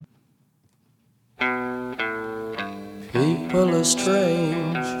people are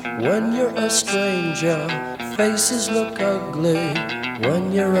strange. When you're a stranger, faces look ugly.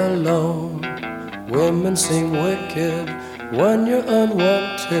 When you're alone, women seem wicked. When you're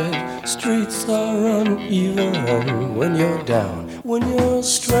unwanted, streets are uneven. When you're down, when you're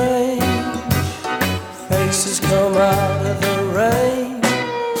strange, faces come out of the rain.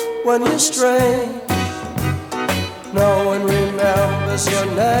 When you're strange, no one remembers your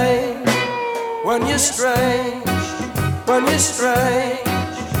name. When you're strange, when you're strange,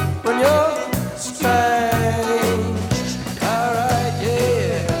 when you're strange. Alright,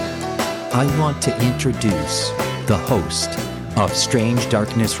 yeah. I want to introduce the host of Strange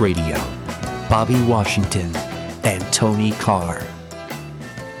Darkness Radio, Bobby Washington and Tony Carr.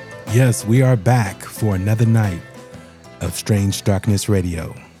 Yes, we are back for another night of Strange Darkness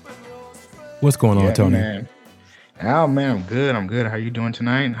Radio. What's going on, Tony? Man. Oh man, I'm good. How you doing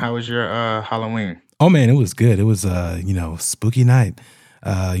tonight? How was your Halloween? Oh man, it was good. It was spooky night.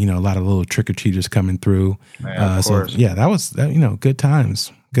 A lot of little trick-or-treaters coming through. Man, of course. So yeah, that was good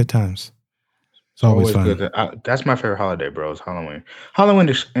times. Good times. It's always fun. Good. That's my favorite holiday, bro. Is Halloween.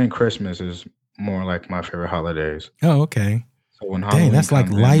 Halloween and Christmas is more like my favorite holidays. Oh, okay. So when Halloween that's like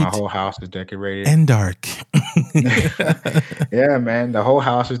light, my whole house is decorated and dark. Yeah, man, the whole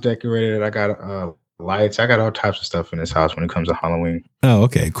house is decorated. I got lights. I got all types of stuff in this house when it comes to Halloween. Oh,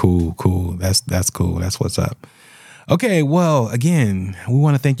 okay, cool. That's cool. That's what's up. Okay, well, again, we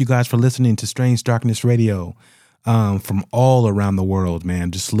want to thank you guys for listening to Strange Darkness Radio from all around the world,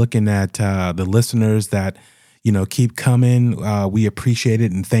 man. Just looking at the listeners that keep coming. We appreciate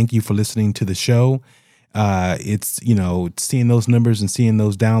it and thank you for listening to the show. It's seeing those numbers and seeing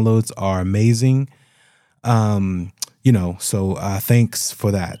those downloads are amazing. So thanks for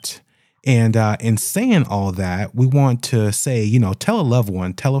that. And in saying all that, we want to say, tell a loved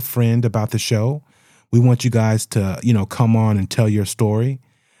one, tell a friend about the show. We want you guys to, come on and tell your story.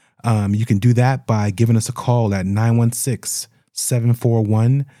 You can do that by giving us a call at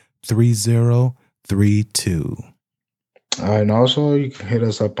 916-741-3032. And also you can hit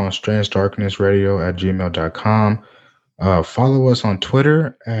us up on strangedarknessradio@gmail.com. Follow us on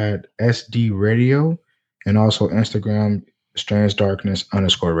Twitter at SD Radio and also Instagram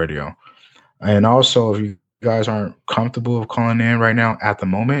strangedarkness_radio. And also, if you guys aren't comfortable with calling in right now at the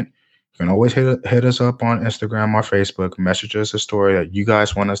moment, you can always hit us up on Instagram or Facebook, message us a story that you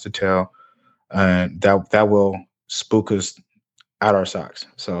guys want us to tell, and that will spook us out our socks.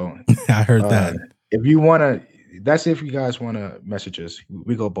 So I heard that. If you want to, that's if you guys want to message us.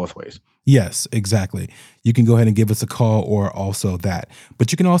 We go both ways. Yes, exactly. You can go ahead and give us a call or also that.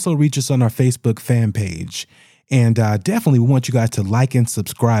 But you can also reach us on our Facebook fan page. And definitely we want you guys to like and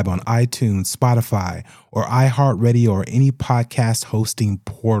subscribe on iTunes, Spotify, or iHeartRadio, or any podcast hosting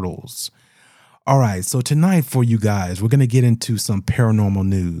portals. All right, so tonight for you guys, we're going to get into some paranormal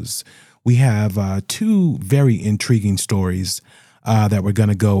news. We have two very intriguing stories that we're going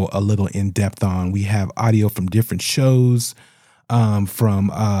to go a little in depth on. We have audio from different shows, from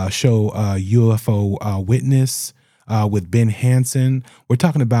show UFO Witness with Ben Hansen. We're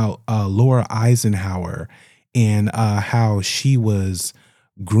talking about Laura Eisenhower and how she was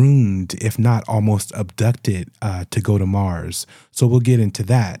groomed, if not almost abducted, to go to Mars. So we'll get into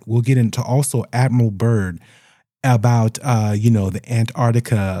that. We'll get into also Admiral Byrd about, the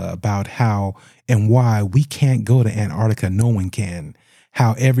Antarctica, about how and why we can't go to Antarctica. No one can.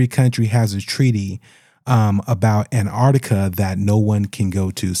 How every country has a treaty about Antarctica that no one can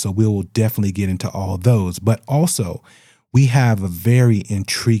go to. So we'll definitely get into all those. But also, we have a very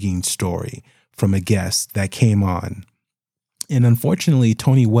intriguing story from a guest that came on. And unfortunately,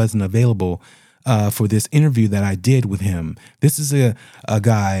 Tony wasn't available for this interview that I did with him. This is a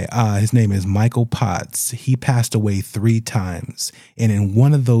guy, his name is Michael Potts. He passed away 3 times. And in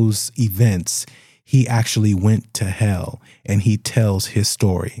one of those events, he actually went to hell, and he tells his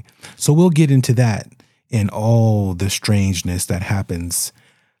story. So we'll get into that and all the strangeness that happens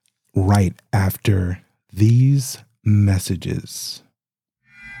right after these messages.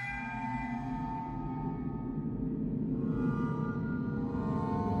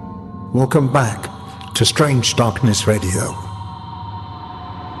 Welcome back to Strange Darkness Radio.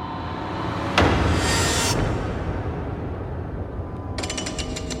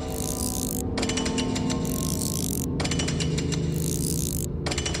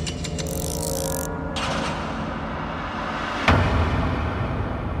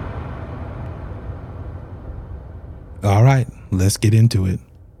 All right, let's get into it.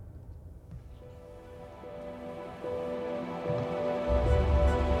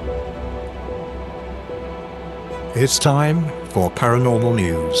 It's time for paranormal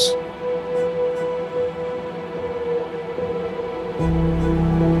news.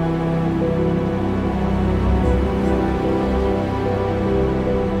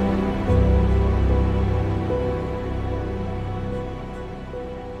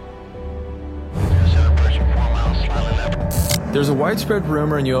 There's a widespread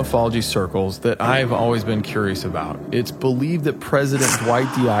rumor in ufology circles that I've always been curious about. It's believed that President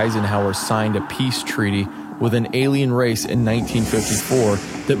Dwight D. Eisenhower signed a peace treaty with an alien race in 1954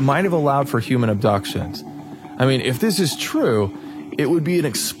 that might have allowed for human abductions. I mean, if this is true, it would be an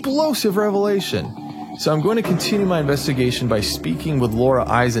explosive revelation. So I'm going to continue my investigation by speaking with Laura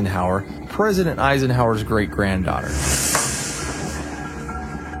Eisenhower, President Eisenhower's great-granddaughter.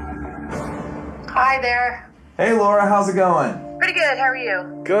 Hi there. Hey Laura, how's it going? Pretty good, how are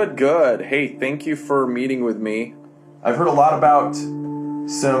you? Good, good. Hey, thank you for meeting with me. I've heard a lot about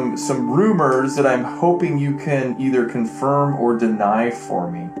some rumors that I'm hoping you can either confirm or deny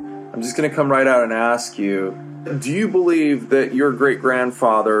for me. I'm just going to come right out and ask you, do you believe that your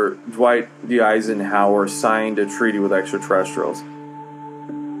great-grandfather, Dwight D. Eisenhower, signed a treaty with extraterrestrials?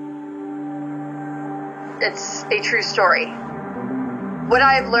 It's a true story. What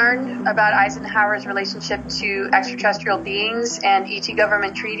I've learned about Eisenhower's relationship to extraterrestrial beings and ET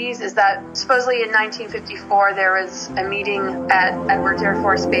government treaties is that supposedly in 1954 there was a meeting at Edwards Air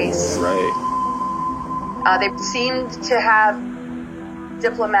Force Base. Right. They seemed to have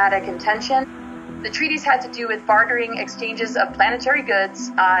diplomatic intention. The treaties had to do with bartering exchanges of planetary goods,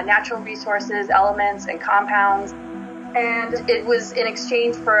 natural resources, elements, and compounds. And it was in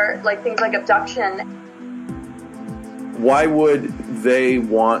exchange for things like abduction. Why would they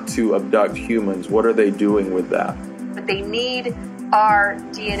want to abduct humans? What are they doing with that? But they need our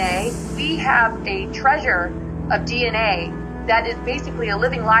DNA. We have a treasure of DNA that is basically a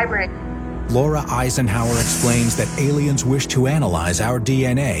living library. Laura Eisenhower explains that aliens wish to analyze our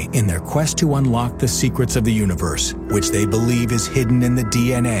DNA in their quest to unlock the secrets of the universe, which they believe is hidden in the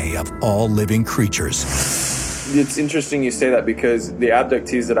DNA of all living creatures. It's interesting you say that because the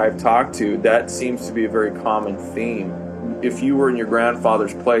abductees that I've talked to, that seems to be a very common theme. If you were in your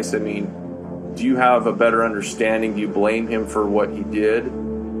grandfather's place, I mean, do you have a better understanding? Do you blame him for what he did?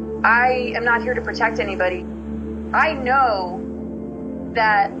 I am not here to protect anybody. I know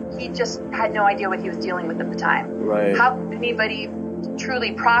that he just had no idea what he was dealing with at the time. Right. How could anybody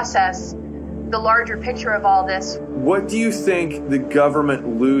truly process the larger picture of all this? What do you think the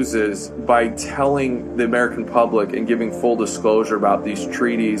government loses by telling the American public and giving full disclosure about these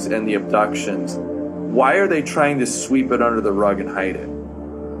treaties and the abductions? Why are they trying to sweep it under the rug and hide it?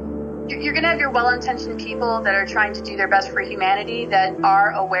 You're going to have your well-intentioned people that are trying to do their best for humanity, that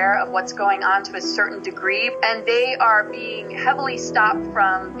are aware of what's going on to a certain degree, and they are being heavily stopped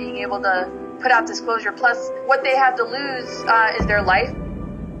from being able to put out disclosure. Plus, what they have to lose is their life.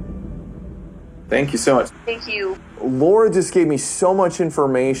 Thank you so much. Thank you. Laura just gave me so much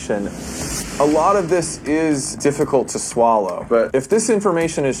information. A lot of this is difficult to swallow, but if this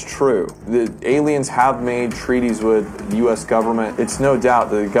information is true, the aliens have made treaties with the U.S. government, it's no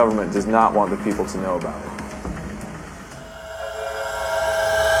doubt that the government does not want the people to know about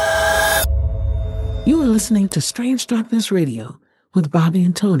it. You are listening to Strange Darkness Radio with Bobby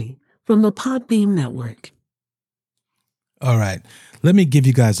and Tony from the Podbeam Network. All right. Let me give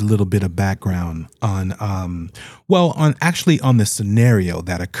you guys a little bit of background on the scenario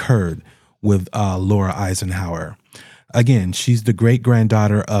that occurred with Laura Eisenhower. Again, she's the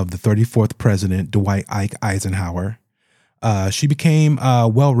great-granddaughter of the 34th President, Dwight Ike Eisenhower. She became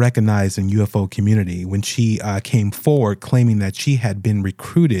well-recognized in UFO community when she came forward claiming that she had been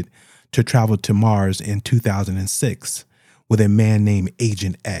recruited to travel to Mars in 2006 with a man named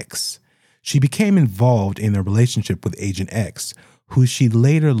Agent X. She became involved in a relationship with Agent X, who she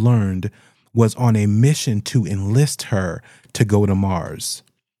later learned was on a mission to enlist her to go to Mars.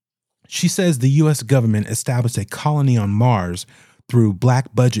 She says the U.S. government established a colony on Mars through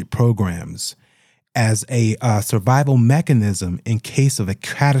black budget programs as a survival mechanism in case of a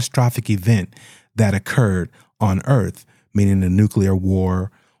catastrophic event that occurred on Earth, meaning a nuclear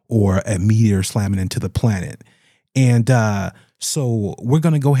war or a meteor slamming into the planet. And so we're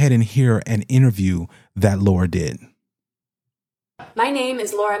going to go ahead and hear an interview that Laura did. My name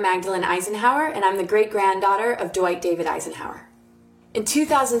is Laura Magdalene Eisenhower, and I'm the great-granddaughter of Dwight David Eisenhower. In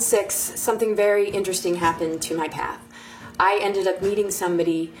 2006, something very interesting happened to my path. I ended up meeting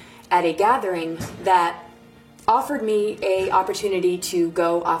somebody at a gathering that offered me an opportunity to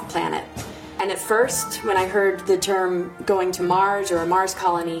go off-planet. And at first, when I heard the term going to Mars or a Mars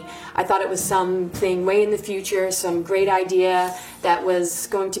colony, I thought it was something way in the future, some great idea that was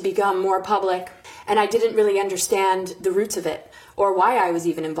going to become more public. And I didn't really understand the roots of it, or why I was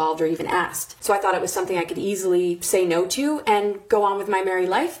even involved or even asked. So I thought it was something I could easily say no to and go on with my merry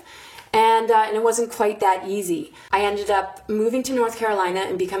life. And it wasn't quite that easy. I ended up moving to North Carolina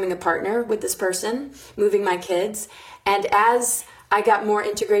and becoming a partner with this person, moving my kids. And as I got more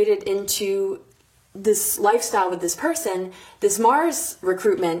integrated into this lifestyle with this person, this Mars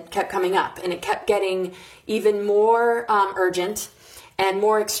recruitment kept coming up, and it kept getting even more urgent and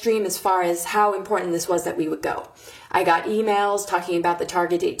more extreme as far as how important this was that we would go. I got emails talking about the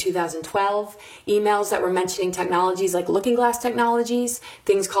target date 2012, emails that were mentioning technologies like looking glass technologies,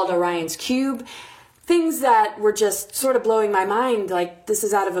 things called Orion's Cube, things that were just sort of blowing my mind, like this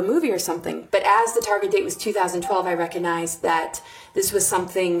is out of a movie or something. But as the target date was 2012, I recognized that this was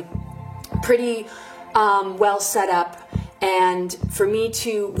something pretty well set up, and for me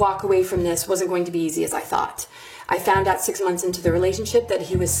to walk away from this wasn't going to be easy as I thought. I found out 6 months into the relationship that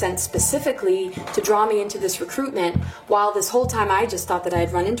he was sent specifically to draw me into this recruitment, while this whole time I just thought that I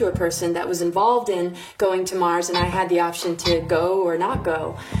had run into a person that was involved in going to Mars and I had the option to go or not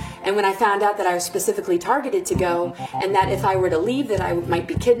go. And when I found out that I was specifically targeted to go, and that if I were to leave that I might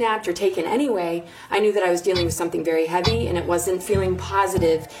be kidnapped or taken anyway, I knew that I was dealing with something very heavy, and it wasn't feeling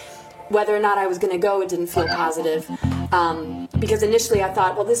positive. Whether or not I was going to go, it didn't feel positive. Because initially I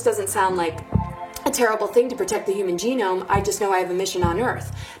thought, well, this doesn't sound like a terrible thing to protect the human genome. I just know I have a mission on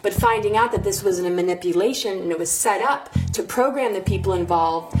Earth. But finding out that this was a manipulation and it was set up to program the people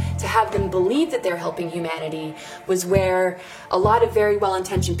involved, to have them believe that they're helping humanity, was where a lot of very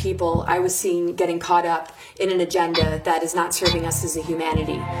well-intentioned people I was seeing getting caught up in an agenda that is not serving us as a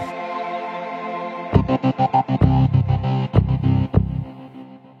humanity.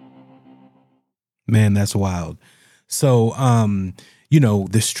 Man, that's wild. So, you know,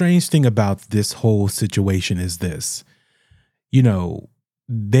 the strange thing about this whole situation is this. You know,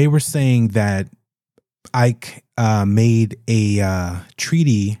 they were saying that Ike made a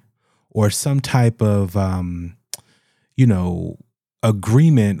treaty or some type of, you know,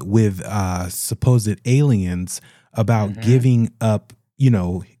 agreement with supposed aliens about giving up, you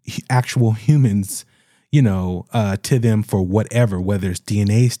know, actual humans, you know, to them for whatever, whether it's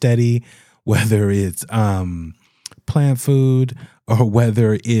DNA study, whether it's plant food, or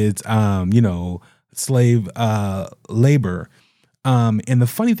whether it's, you know, slave labor. And the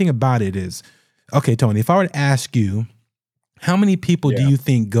funny thing about it is, okay, Tony, if I were to ask you, how many people do you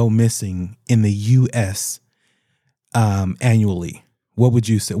think go missing in the U.S. Annually? What would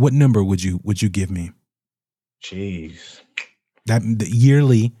you say? What number would you give me? Jeez. The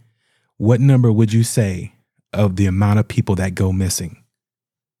yearly, what number would you say of the amount of people that go missing?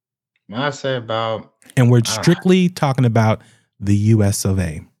 I'd say about... And we're strictly talking about the U.S. of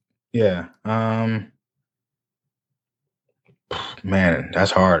A. Yeah. Man,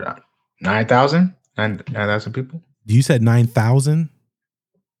 that's hard. 9,000? 9,000 people? You said 9,000?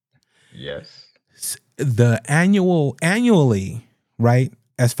 Yes. The annually, right?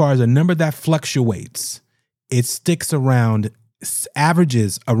 As far as a number that fluctuates, it sticks around,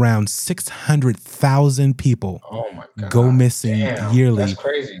 averages around 600,000 people go missing yearly. That's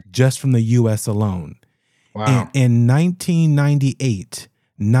crazy. Just from the U.S. alone. Wow. In 1998,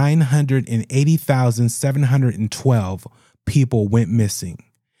 980,712 people went missing.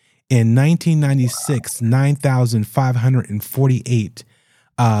 In 1996, 9,548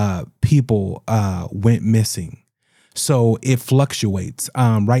 people went missing. So it fluctuates.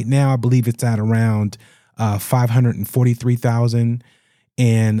 Right now, I believe it's at around 543,000.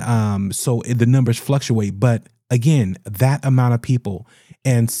 And so the numbers fluctuate. But again, that amount of people,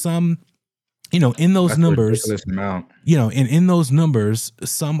 and some, you know, in those numbers, you know, and in those numbers,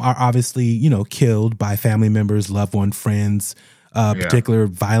 some are obviously, you know, killed by family members, loved ones, friends, particular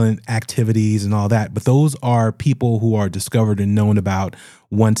violent activities and all that. But those are people who are discovered and known about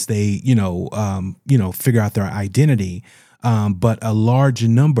once they, figure out their identity. But a large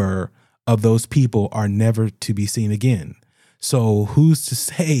number of those people are never to be seen again. So who's to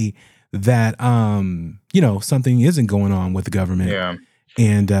say that, something isn't going on with the government? Yeah.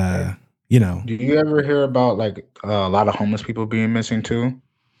 And, do you ever hear about like a lot of homeless people being missing too?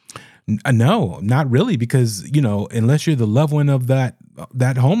 No, not really, because, unless you're the loved one of that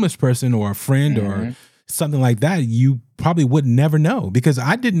homeless person or a friend or something like that, you probably would never know, because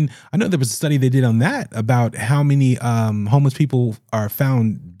I know there was a study they did on that about how many homeless people are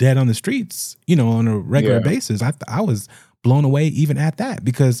found dead on the streets, on a regular basis. I was blown away even at that,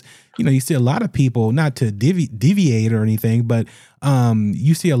 because, you see a lot of people, not to deviate or anything, but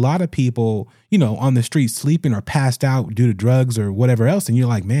you see a lot of people, on the street sleeping or passed out due to drugs or whatever else. And you're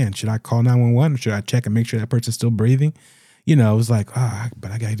like, man, should I call 911 or should I check and make sure that person's still breathing? It was like,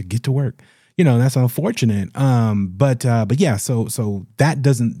 but I got to get to work. that's unfortunate. But yeah, so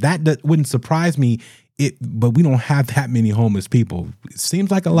that wouldn't surprise me. But we don't have that many homeless people. It seems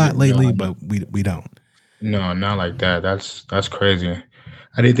like a lot lately, but we don't. No, not like that. That's crazy.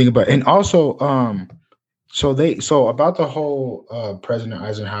 I didn't think about it. And also, so about the whole President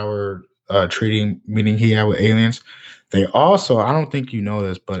Eisenhower treaty meeting he had with aliens, they also, I don't think you know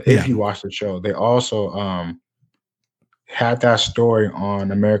this, but if you watch the show, they also had that story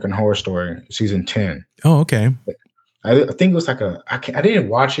on American Horror Story season 10. Oh, okay. I think it was like I didn't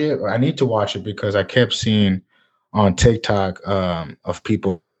watch it. I need to watch it because I kept seeing on TikTok of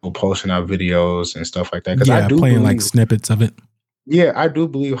people posting out videos and stuff like that. Because I do playing like snippets of it. Yeah, I do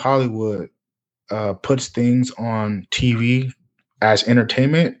believe Hollywood puts things on TV as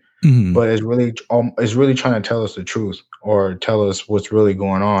entertainment, but it's really trying to tell us the truth or tell us what's really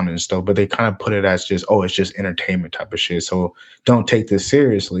going on and stuff. But they kind of put it as just, it's just entertainment type of shit. So don't take this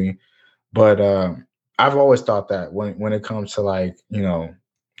seriously. But I've always thought that when it comes to like,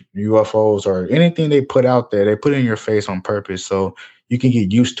 UFOs or anything they put out there, they put it in your face on purpose so you can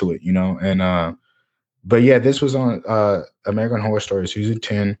get used to it, And but yeah, this was on American Horror Story season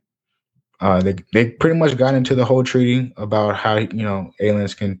 10. They pretty much got into the whole treaty about how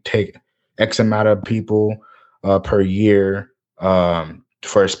aliens can take X amount of people per year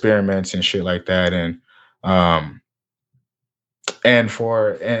for experiments and shit like that, and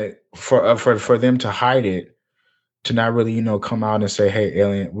for them to hide it, to not really come out and say,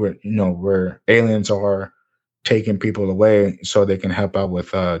 hey, we're aliens are taking people away so they can help out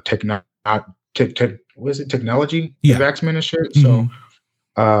with technology advancement and shit. So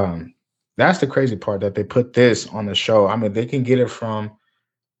that's the crazy part, that they put this on the show. I mean, they can get it from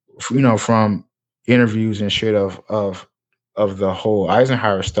interviews and shit of the whole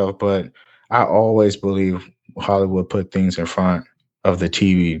Eisenhower stuff, but I always believe Hollywood put things in front of the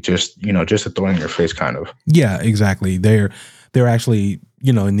TV, just to throw in your face, kind of. Yeah, exactly. They're actually,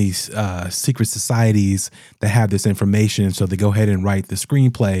 in these secret societies that have this information, so they go ahead and write the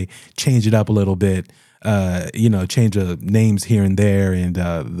screenplay, change it up a little bit, change the names here and there and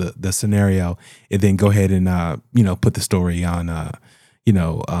the scenario, and then go ahead and put the story on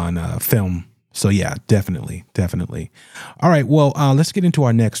film. So yeah, definitely. All right, well, let's get into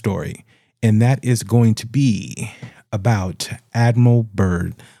our next story, and that is going to be about Admiral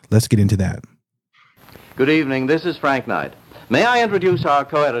Byrd. Let's get into that. Good evening. This is Frank Knight. May I introduce our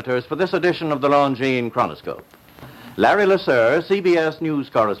co-editors for this edition of the Longines Chronoscope? Larry Lasser, CBS News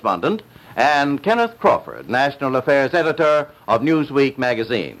correspondent, and Kenneth Crawford, National Affairs Editor of Newsweek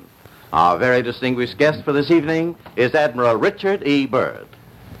magazine. Our very distinguished guest for this evening is Admiral Richard E. Byrd.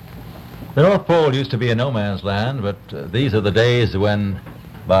 The North Pole used to be a no-man's land, but these are the days when,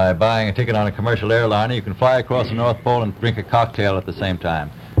 by buying a ticket on a commercial airliner, you can fly across the North Pole and drink a cocktail at the same time.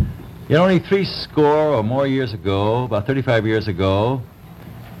 Only 60 or more years ago, about 35 years ago,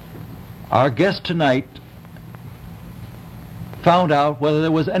 our guest tonight found out whether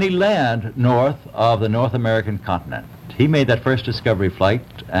there was any land north of the North American continent. He made that first discovery flight,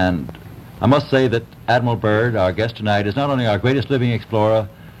 and I must say that Admiral Byrd, our guest tonight, is not only our greatest living explorer,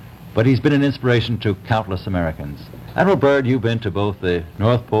 but he's been an inspiration to countless Americans. Admiral Byrd, you've been to both the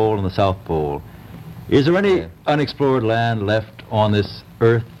North Pole and the South Pole. Is there any unexplored land left on this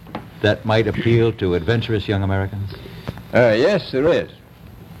earth that might appeal to adventurous young Americans? Yes, there is.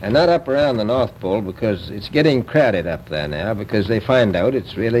 And not up around the North Pole, because it's getting crowded up there now, because they find out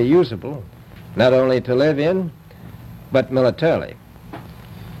it's really usable, not only to live in, but militarily.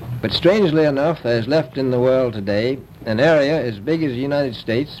 But strangely enough, there's left in the world today an area as big as the United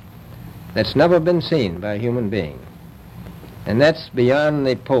States that's never been seen by a human being. And that's beyond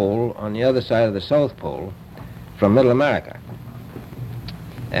the pole, on the other side of the South Pole, from Middle America.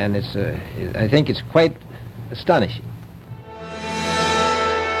 And I think it's quite astonishing.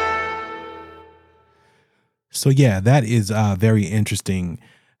 So yeah, that is very interesting,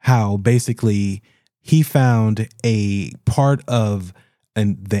 how basically he found a part of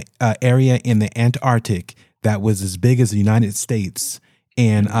the area in the Antarctic that was as big as the United States.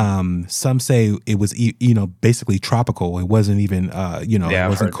 And some say it was, basically tropical. It wasn't even, it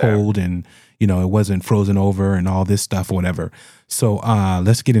wasn't cold and, it wasn't frozen over and all this stuff or whatever. So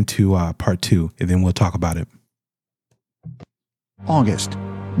let's get into part 2, and then we'll talk about it. August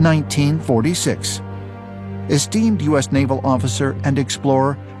 1946. Esteemed U.S. naval officer and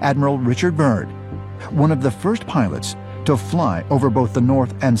explorer Admiral Richard Byrd, one of the first pilots to fly over both the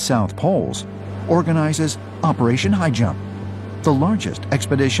North and South Poles, organizes Operation High Jump, the largest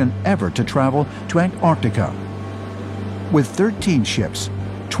expedition ever to travel to Antarctica. With 13 ships,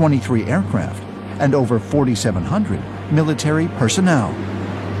 23 aircraft, and over 4,700 military personnel.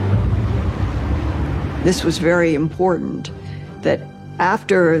 This was very important, that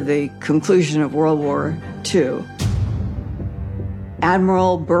after the conclusion of World War II,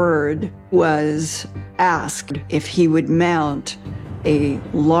 Admiral Byrd was asked if he would mount a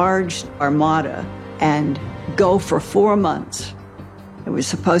large armada and go for 4 months. It was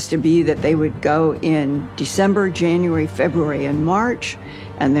supposed to be that they would go in December, January, February, and March,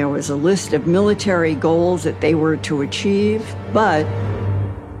 and there was a list of military goals that they were to achieve. But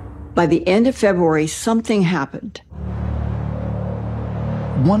by the end of February, something happened.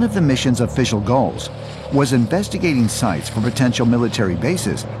 One of the mission's official goals was investigating sites for potential military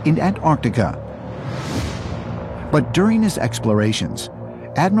bases in Antarctica. But during his explorations,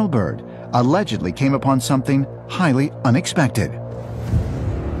 Admiral Byrd allegedly came upon something highly unexpected.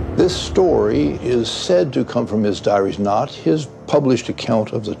 This story is said to come from his diaries, not his published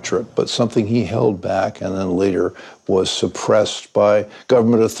account of the trip, but something he held back and then later was suppressed by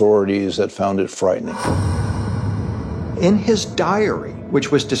government authorities that found it frightening. In his diary, which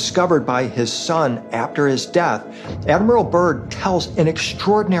was discovered by his son after his death, Admiral Byrd tells an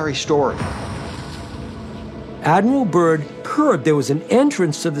extraordinary story. Admiral Byrd heard there was an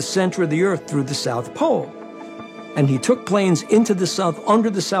entrance to the center of the Earth through the South Pole. And he took planes into the South, under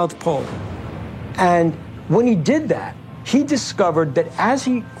the South Pole. And when he did that, he discovered that as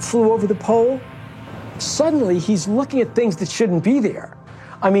he flew over the pole, suddenly he's looking at things that shouldn't be there.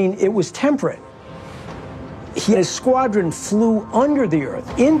 I mean, it was temperate. His squadron flew under the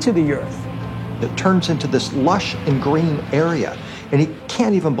Earth, into the Earth. It turns into this lush and green area, and he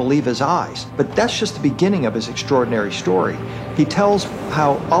can't even believe his eyes. But that's just the beginning of his extraordinary story. He tells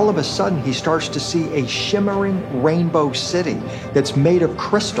how all of a sudden he starts to see a shimmering rainbow city that's made of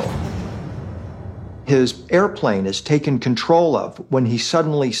crystal. His airplane is taken control of when he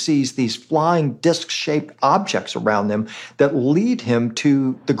suddenly sees these flying disc-shaped objects around him that lead him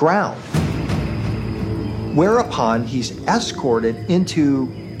to the ground. Whereupon he's escorted into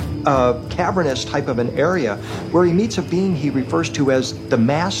a cavernous type of an area where he meets a being he refers to as the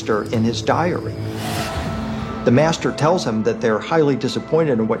Master in his diary. The Master tells him that they're highly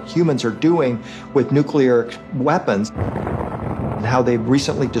disappointed in what humans are doing with nuclear weapons and how they've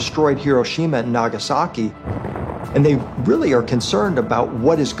recently destroyed Hiroshima and Nagasaki, and they really are concerned about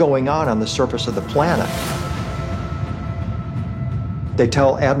what is going on the surface of the planet. They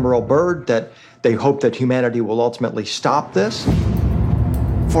tell Admiral Byrd that they hope that humanity will ultimately stop this.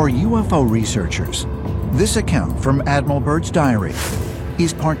 For UFO researchers, this account from Admiral Byrd's diary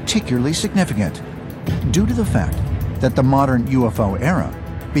is particularly significant due to the fact that the modern UFO era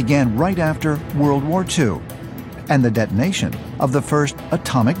began right after World War II and the detonation of the first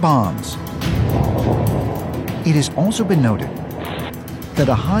atomic bombs. It has also been noted that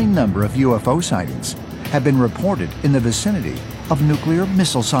a high number of UFO sightings have been reported in the vicinity of nuclear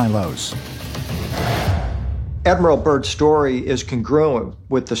missile silos. Admiral Byrd's story is congruent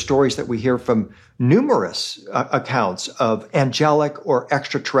with the stories that we hear from numerous accounts of angelic or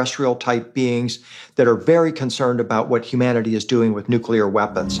extraterrestrial type beings that are very concerned about what humanity is doing with nuclear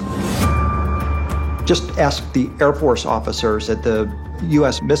weapons. Just ask the Air Force officers at the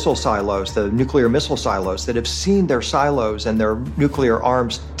U.S. missile silos, the nuclear missile silos, that have seen their silos and their nuclear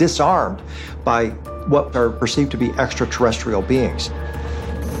arms disarmed by what are perceived to be extraterrestrial beings.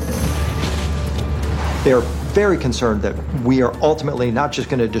 They're very concerned that we are ultimately not just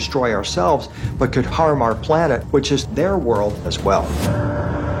going to destroy ourselves, but could harm our planet, which is their world as well.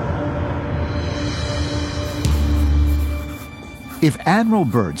 If Admiral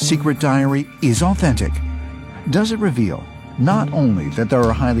Byrd's secret diary is authentic, does it reveal not only that there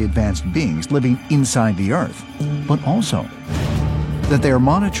are highly advanced beings living inside the Earth, but also that they are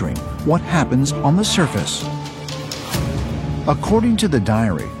monitoring what happens on the surface? According to the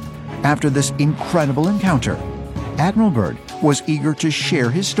diary, after this incredible encounter, Admiral Byrd was eager to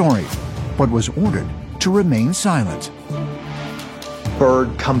share his story, but was ordered to remain silent.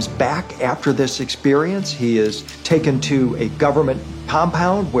 Byrd comes back after this experience. He is taken to a government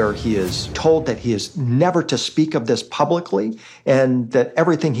compound where he is told that he is never to speak of this publicly and that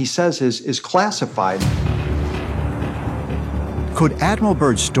everything he says is classified. Could Admiral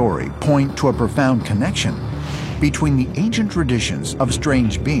Byrd's story point to a profound connection between the ancient traditions of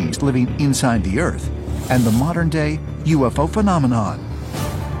strange beings living inside the Earth and the modern-day UFO phenomenon?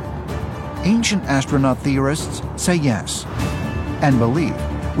 Ancient astronaut theorists say yes, and believe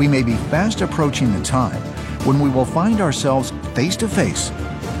we may be fast approaching the time when we will find ourselves face-to-face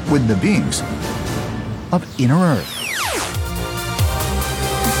with the beings of Inner Earth.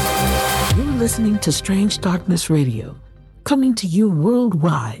 You're listening to Strange Darkness Radio, coming to you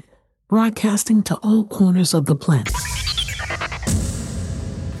worldwide, broadcasting to all corners of the planet.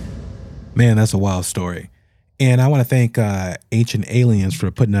 Man, that's a wild story. And I want to thank Ancient Aliens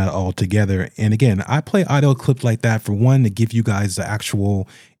for putting that all together. And again, I play audio clips like that for one, to give you guys the actual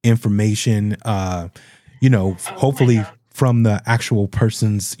information, hopefully from the actual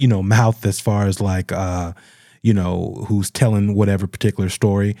person's, mouth, as far as like, who's telling whatever particular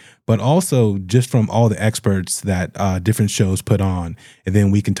story, but also just from all the experts that different shows put on. And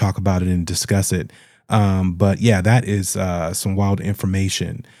then we can talk about it and discuss it. But yeah, that is some wild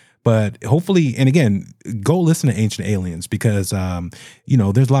information. But hopefully, and again, go listen to Ancient Aliens, because, there's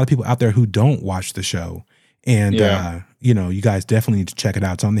a lot of people out there who don't watch the show. And, you guys definitely need to check it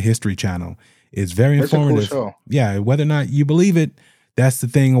out. It's on the History Channel. It's very informative. It's a cool show. Yeah, whether or not you believe it, that's the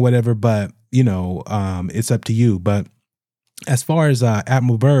thing or whatever. But, it's up to you. But as far as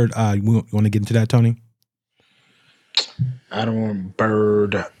Admiral Byrd, you want to get into that, Tony? Admiral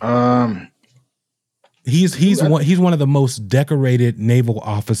Byrd. He's one of the most decorated naval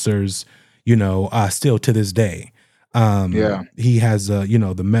officers, still to this day. He has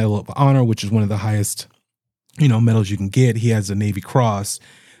the Medal of Honor, which is one of the highest, medals you can get. He has a Navy Cross,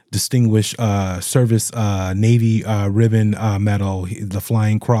 Distinguished Service Navy Ribbon Medal, the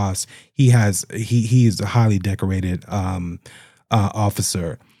Flying Cross. He is a highly decorated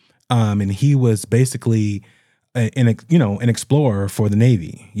officer, and he was basically an explorer for the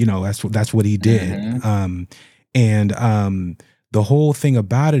Navy. That's what he did. Mm-hmm. The whole thing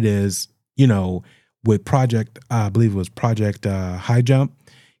about it is, with Project, I believe it was Project High Jump,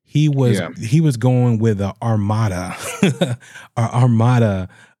 he was going with an armada, armada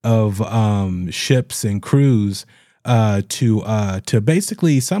of ships and crews to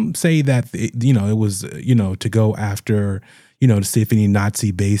basically, some say that it was to go after, to see if any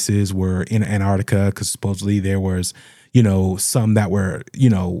Nazi bases were in Antarctica, because supposedly there was, some that were,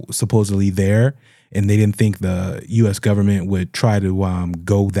 supposedly there, and they didn't think the U.S. government would try to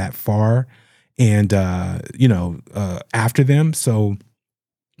go that far and, after them. So,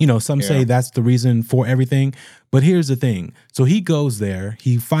 some say that's the reason for everything. But here's the thing. So he goes there,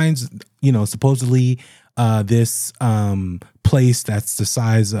 he finds, supposedly this place that's the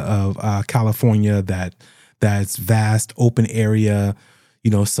size of California, that's vast open area,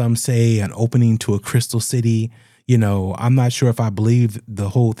 some say an opening to a crystal city. I'm not sure if I believe the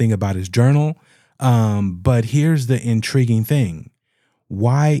whole thing about his journal. But here's the intriguing thing.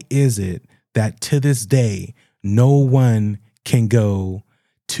 Why is it that to this day, no one can go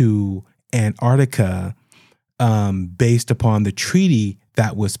to Antarctica based upon the treaty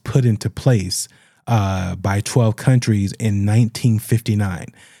that was put into place by 12 countries in 1959?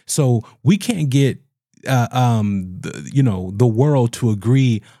 So we can't get the world to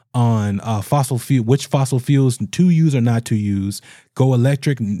agree on which fossil fuels to use or not to use, go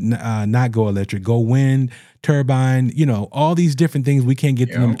electric, not go electric, go wind, turbine, all these different things we can't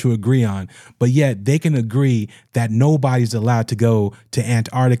get them to agree on. But yet they can agree that nobody's allowed to go to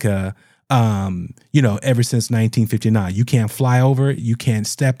Antarctica, ever since 1959. You can't fly over it. You can't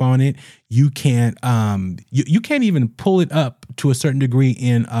step on it. You can't, you can't even pull it up to a certain degree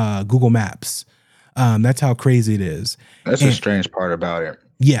in Google Maps. That's how crazy it is. That's the strange part about it.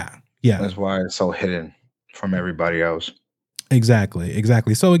 Yeah. That's why it's so hidden from everybody else.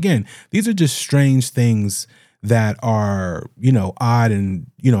 Exactly. So again, these are just strange things that are, odd,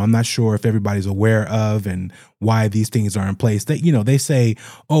 and, I'm not sure if everybody's aware of and why these things are in place. They say,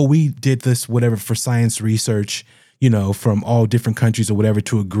 oh, we did this, whatever, for science research, from all different countries or whatever,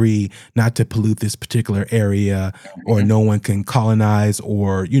 to agree not to pollute this particular area, or no one can colonize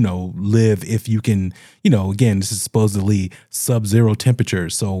or, live if you can, again, this is supposedly sub-zero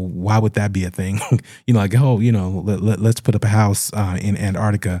temperatures. So why would that be a thing? Let's put up a house in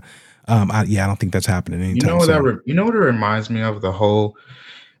Antarctica. I don't think that's happening anytime soon. You know what it reminds me of? The whole,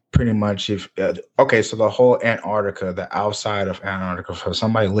 pretty much, so the whole Antarctica, the outside of Antarctica, for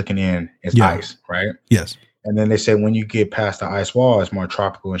somebody looking in, is ice, right? Yes. And then they say when you get past the ice wall, it's more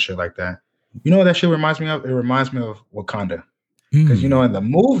tropical and shit like that. You know what that shit reminds me of? It reminds me of Wakanda. Because, in the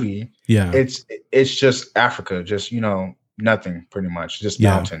movie, it's just Africa, just, nothing pretty much, just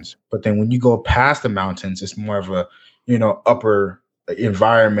mountains. But then when you go past the mountains, it's more of a, upper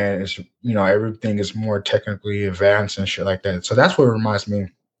environment. It's, everything is more technically advanced and shit like that. So that's what it reminds me.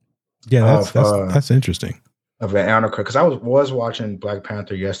 Yeah, that's interesting. Of Antarctica. Because I was watching Black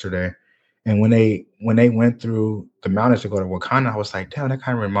Panther yesterday. And when they went through the mountains to go to Wakanda, I was like, damn, that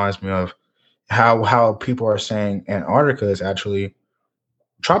kind of reminds me of how people are saying Antarctica is actually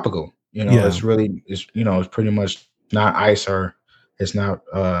tropical. It's pretty much not ice, or it's not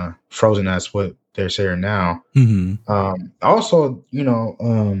frozen. That's what they're saying now. Mm-hmm. Also,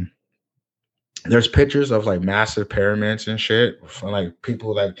 there's pictures of like massive pyramids and shit from like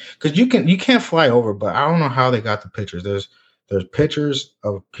people like, because you can't fly over, but I don't know how they got the pictures. There's pictures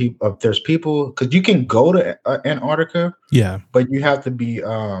of people. There's people because you can go to Antarctica. Yeah, but you have to be.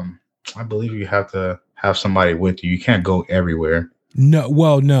 I believe you have to have somebody with you. You can't go everywhere. No,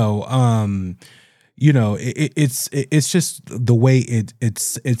 well, no. You know, it's just the way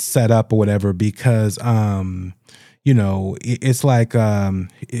it's set up or whatever, because you know, it's like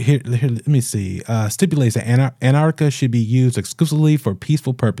here let me see. Stipulates that Antarctica should be used exclusively for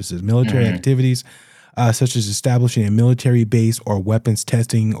peaceful purposes, military activities, such as establishing a military base or weapons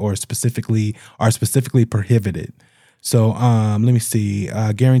testing, or specifically prohibited. So let me see.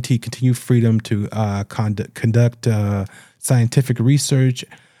 Guarantee continued freedom to conduct scientific research.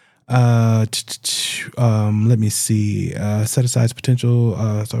 Let me see. Set aside potential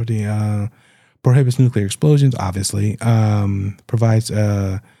authority. Prohibits nuclear explosions. Obviously, provides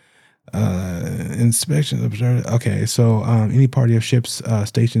inspections. Okay, so any party of ships,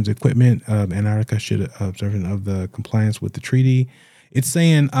 stations, equipment of Antarctica should observant of the compliance with the treaty. It's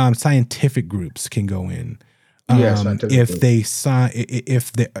saying scientific groups can go in. If they sign,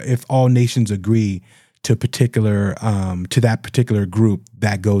 if all nations agree to particular to that particular group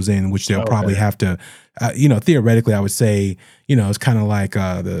that goes in, which they'll probably have to, you know, theoretically, I would say, you know, it's kind of like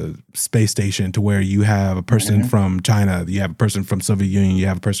the space station, to where you have a person from China, you have a person from Soviet Union, you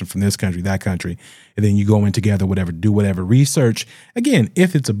have a person from this country, that country, and then you go in together, do whatever research. Again,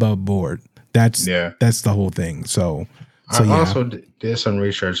 if it's above board, that's the whole thing. So I also did some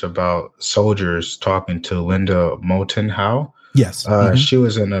research about soldiers talking to Linda Moulton Howe. Yes. She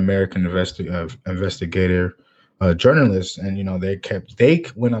was an American investigator, journalist. And, you know, they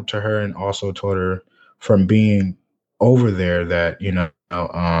went up to her and also told her from being over there that, you know,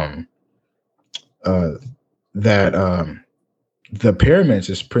 that the pyramids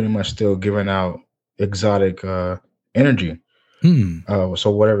is pretty much still giving out exotic energy. So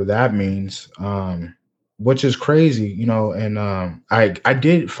whatever that means, which is crazy, you know, and I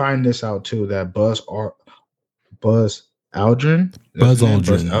did find this out too, that Buzz Aldrin,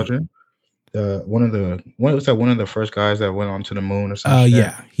 one of the first guys that went onto the moon or something.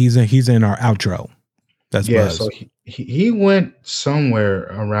 Yeah, he's in our outro. That's Buzz. So he went somewhere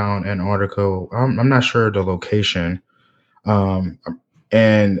around Antarctica. I'm not sure the location.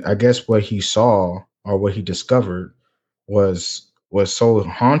 And I guess what he saw or what he discovered was so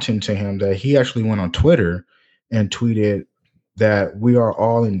haunting to him that he actually went on Twitter and tweeted that we are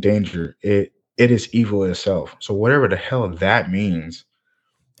all in danger. It is evil itself. So whatever the hell that means.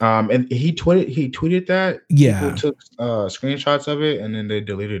 And he tweeted that. Yeah. People took screenshots of it and then they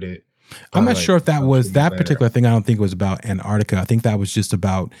deleted it. I'm not sure if that was that particular thing. I don't think it was about Antarctica. I think that was just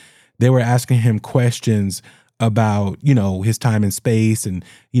about, they were asking him questions about, you know, his time in space and,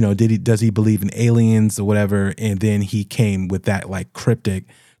 you know, does he believe in aliens or whatever? And then he came with that like cryptid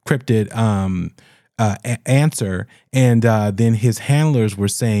answer. And then his handlers were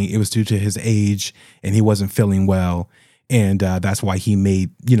saying it was due to his age and he wasn't feeling well. And that's why he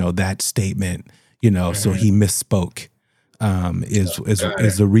made, you know, that statement, you know, so he misspoke,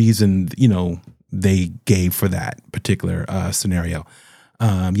 is the reason, you know, they gave for that particular scenario.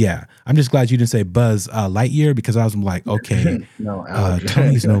 Yeah, I'm just glad you didn't say Buzz Lightyear, because I was like, okay,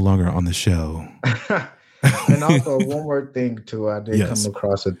 Tony's no longer on the show. And also one more thing too, I did come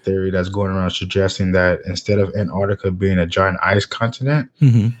across a theory that's going around suggesting that instead of Antarctica being a giant ice continent,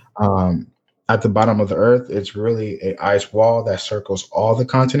 at the bottom of the earth, it's really an ice wall that circles all the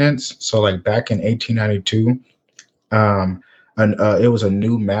continents. So like back in 1892, it was a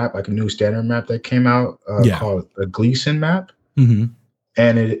new map, like a new standard map that came out called the Gleason map.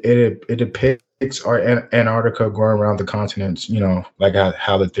 And it depicts our Antarctica going around the continents, you know, like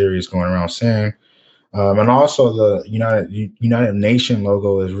how the theory is going around saying. And also the United Nation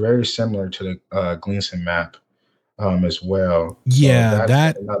logo is very similar to the Gleason map as well. Yeah, so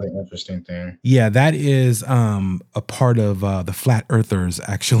that's another interesting thing. Yeah, that is a part of the Flat Earthers,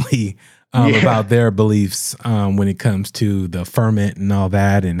 actually, about their beliefs when it comes to the ferment and all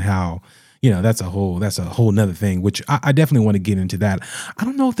that, and how, you know, that's a whole nother thing, which I definitely want to get into that. I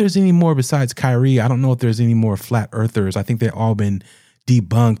don't know if there's any more besides Kyrie. I don't know if there's any more Flat Earthers. I think they've all been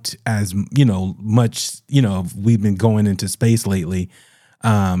debunked as, you know, much, you know, we've been going into space lately.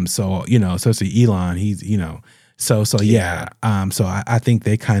 So, you know, especially Elon, he's, you know, so yeah. So I think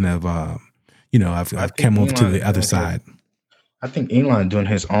they kind of, you know, I've come over to the other side. I think Elon doing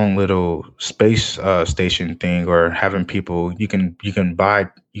his own little space station thing, or having people you can buy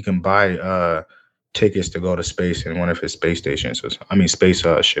tickets to go to space in one of his space stations, space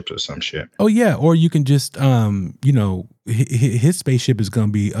ships or some shit. Oh yeah, or you can just his spaceship is going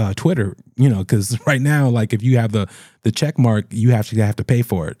to be Twitter, because right now, like if you have the check mark, you have to pay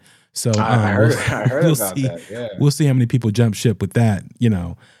for it. So I heard about that. Yeah. We'll see how many people jump ship with that,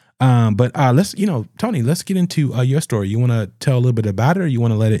 But let's, Tony, let's get into your story. You want to tell a little bit about it, or you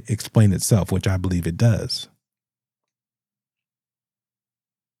want to let it explain itself, which I believe it does.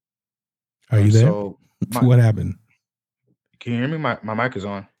 Are you there? So what happened? Can you hear me? My mic is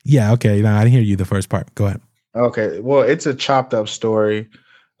on. Yeah. Okay. No, I didn't hear you the first part. Go ahead. Okay. Well, it's a chopped up story.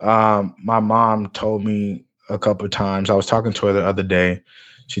 My mom told me a couple of times. I was talking to her the other day.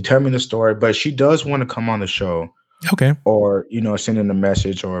 She told me the story, but she does want to come on the show. Okay. Or, send in a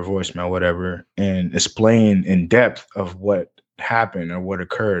message or a voicemail, whatever, and explain in depth of what happened or what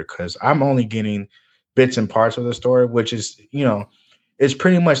occurred. Because I'm only getting bits and parts of the story, which is, it's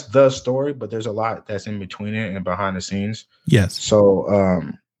pretty much the story, but there's a lot that's in between it and behind the scenes. Yes. So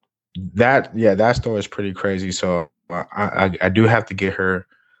that story is pretty crazy. So I do have to get her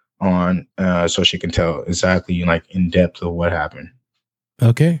on so she can tell exactly like in depth of what happened.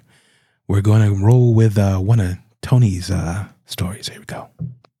 Okay. We're going to roll with one of Tony's stories. Here we go.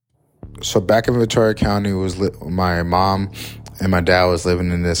 So back in Ventura County, my mom and my dad was living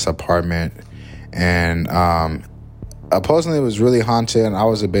in this apartment, and supposedly it was really haunted. And I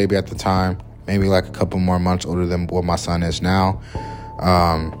was a baby at the time, maybe like a couple more months older than what my son is now.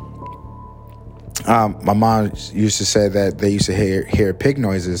 My mom used to say that they used to hear pig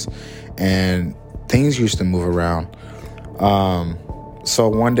noises, and things used to move around. So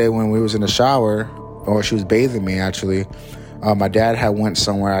one day when we was in the shower, or she was bathing me actually, my dad had went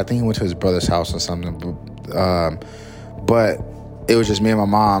somewhere. I think he went to his brother's house or something. But it was just me and my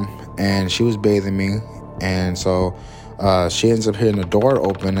mom, and she was bathing me. And so she ends up hearing the door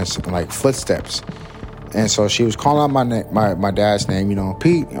open and like footsteps. And so she was calling out my dad's name,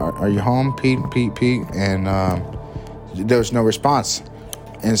 Pete, are you home? Pete. And there was no response.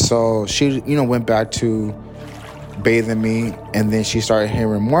 And so she, went back to bathing me, and then she started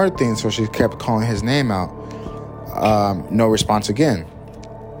hearing more things, so she kept calling his name out. No response again.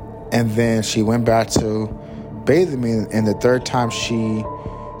 And then she went back to bathing me, and the third time she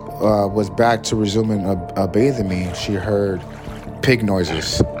was back to resuming bathing me, she heard pig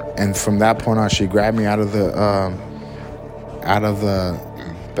noises. And from that point on, she grabbed me out of the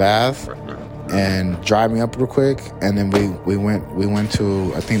bath and dried me up real quick, and then we went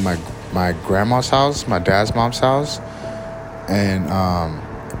to, I think, my grandma's house, my dad's mom's house, and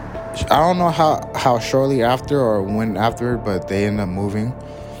I don't know how shortly after or when after, but they ended up moving.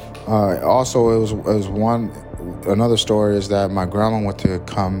 Also, it was another story is that my grandma went to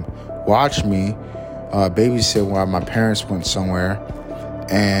come watch me babysit while my parents went somewhere,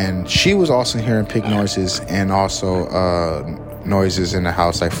 and she was also hearing pig noises and also noises in the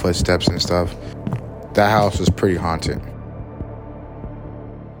house, like footsteps and stuff. That house was pretty haunted.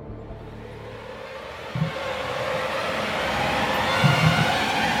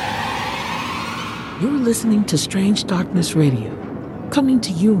 You're listening to Strange Darkness Radio, coming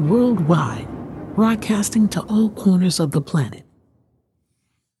to you worldwide, broadcasting to all corners of the planet.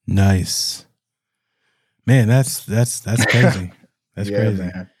 Nice. Man, that's crazy. That's crazy.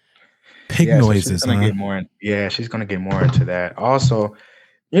 Man. Pig noises, so she's gonna get more into that. Also,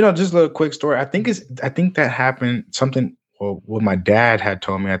 just a little quick story. I think that happened something. Well, what my dad had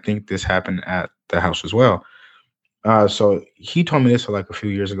told me. I think this happened at the house as well. So he told me this like a few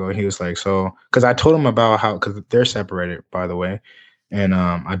years ago. And he was like, because I told him about because they're separated, by the way, and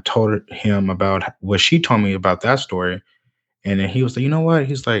I told him about what she told me about that story, and then he was like, you know what?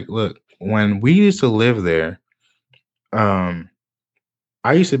 He's like, look, when we used to live there,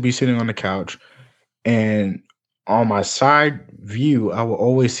 I used to be sitting on the couch, and on my side view, I will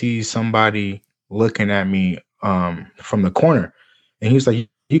always see somebody looking at me from the corner. And he was like,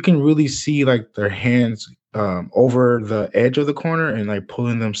 you can really see like their hands over the edge of the corner and like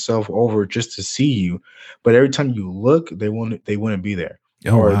pulling themselves over just to see you. But every time you look, they wouldn't be there.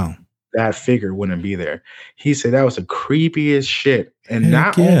 Oh, wow. That figure wouldn't be there. He said that was the creepiest shit. And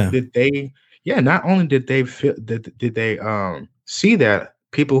not only did they see that,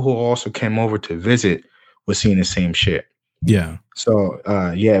 people who also came over to visit was seeing the same shit. Yeah. So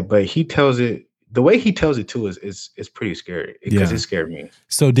but he tells it, the way he tells it too is pretty scary, because it scared me.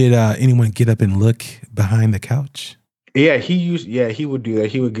 So did anyone get up and look behind the couch? Yeah, he would do that.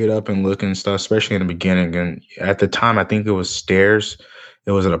 He would get up and look and stuff, especially in the beginning. And at the time, I think it was stairs.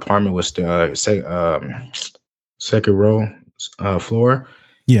 It was an apartment with second row floor.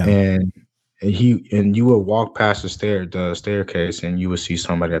 Yeah. And and you would walk past the staircase, and you would see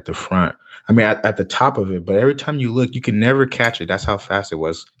somebody at the front. I mean, at the top of it. But every time you look, you could never catch it. That's how fast it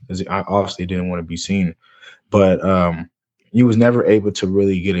was. Because I obviously didn't want to be seen. But you was never able to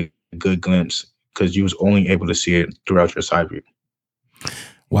really get a good glimpse because you was only able to see it throughout your side view.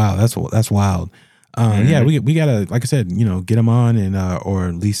 Wow, that's wild. Yeah, we gotta, like I said, get him on and or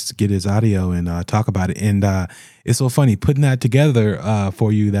at least get his audio and talk about it. And it's so funny putting that together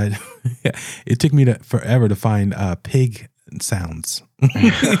for you that it took me forever to find pig sounds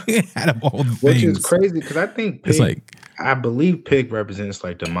out of all the things. Which is crazy because I think pig, it's I believe pig represents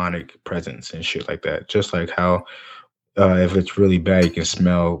like demonic presence and shit like that. Just like how if it's really bad, you can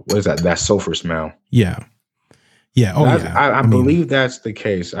smell, what is that sulfur smell? Yeah. Yeah. Oh, yeah. I believe that's the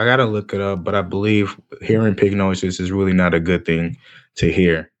case. I got to look it up, but I believe hearing pig noises is really not a good thing to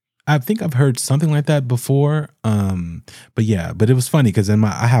hear. I think I've heard something like that before. But it was funny because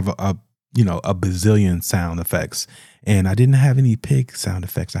I have a bazillion sound effects and I didn't have any pig sound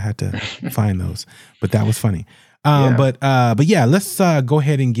effects. I had to find those, but that was funny. But yeah, let's go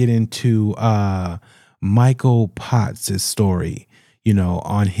ahead and get into Michael Potts' story,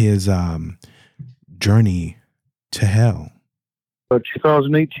 on his journey to hell.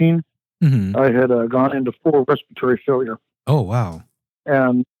 2018, I had gone into full respiratory failure. Oh, wow.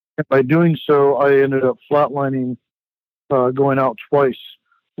 And by doing so, I ended up flatlining, going out twice,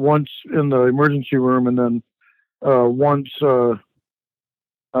 once in the emergency room and then once,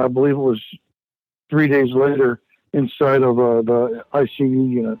 I believe it was 3 days later, inside of the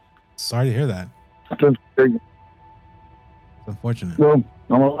ICU unit. Sorry to hear that. It's unfortunate. Well,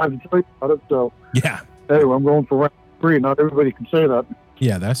 I'm alive to tell you about it, so. Yeah. Anyway, I'm going for round 3. Not everybody can say that.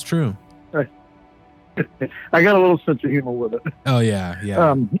 Yeah, that's true. I got a little sense of humor with it. Oh,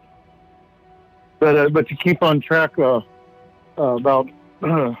 yeah. But to keep on track about what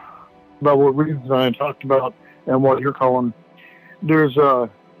Reeves and I talked about and what you're calling, there's a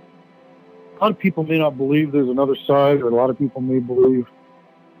lot of people may not believe there's another side, or a lot of people may believe,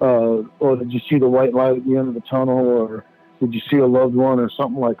 or did you see the white light at the end of the tunnel, or did you see a loved one, or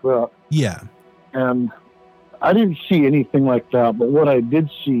something like that? Yeah. And I didn't see anything like that, but what I did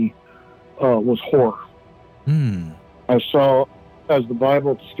see was horror. I saw, as the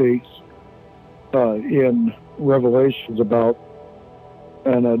Bible states in Revelations about,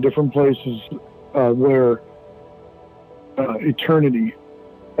 and different places where eternity,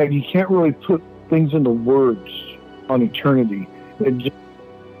 and you can't really put things into words on eternity. It just,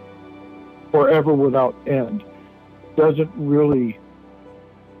 forever without end, doesn't really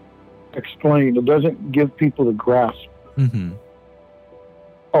explain. It doesn't give people the grasp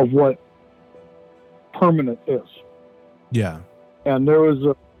of what permanent is. Yeah. And there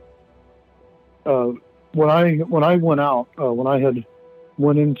was when I went out, when I had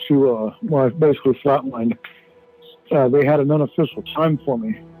went into when I basically flatlined, they had an unofficial time for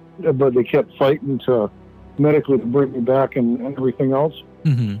me, but they kept fighting to medically to bring me back and everything else.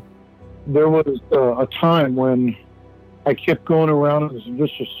 There was a time when I kept going around in this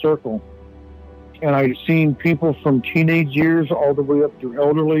vicious circle, and I'd seen people from teenage years all the way up through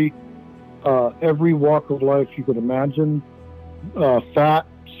elderly, every walk of life you could imagine, fat,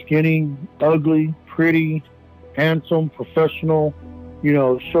 skinny, ugly, pretty, handsome, professional,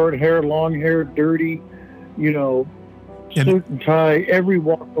 short hair, long hair, dirty, suit and tie, every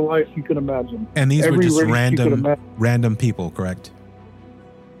walk of life you could imagine. And these were just random people, correct?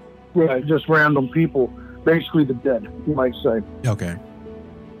 Right, just random people, basically the dead, you might say. Okay.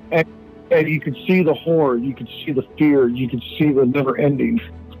 And you could see the horror, you could see the fear, you could see the never ending.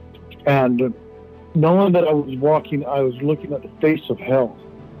 And knowing that I was walking, I was looking at the face of hell,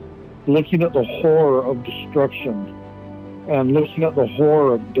 looking at the horror of destruction, and looking at the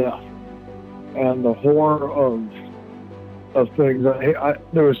horror of death, and the horror of things.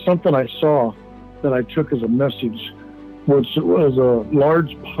 There was something I saw that I took as a message, which was a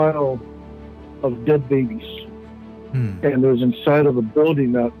large pile of dead babies. And it was inside of a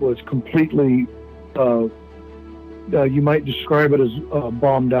building that was completely, you might describe it as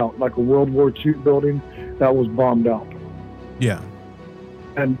bombed out, like a World War II building that was bombed out. Yeah.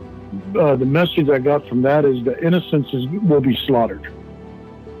 And the message I got from that is the innocents will be slaughtered.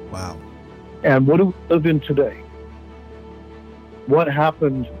 Wow. And what do we live in today? What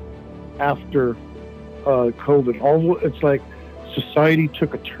happened after COVID? It's like society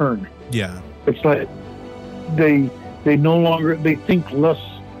took a turn. Yeah. It's like they no longer, they think less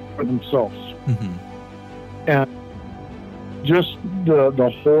for themselves. And just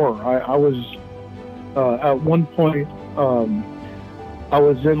the horror. I was at one point I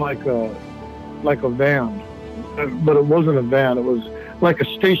was in like a van, but it wasn't a van. It was like a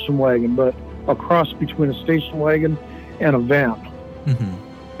station wagon, but a cross between a station wagon and a van.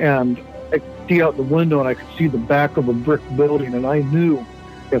 Mm-hmm. And I could see out the window, and I could see the back of a brick building, and I knew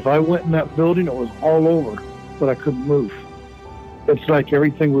if I went in that building, it was all over, but I couldn't move. It's like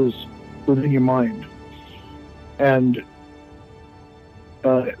everything was within your mind. And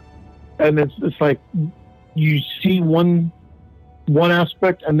it's like you see one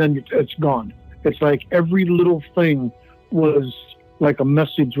aspect and then it's gone. It's like every little thing was like a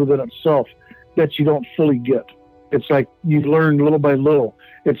message within itself that you don't fully get. It's like you learn little by little.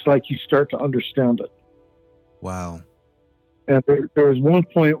 It's like you start to understand it. Wow. And there was one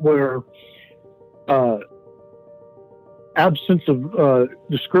point where absence of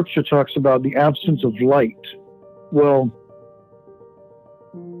the scripture talks about the absence of light. Well,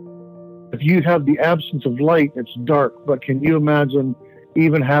 if you have the absence of light, it's dark. But can you imagine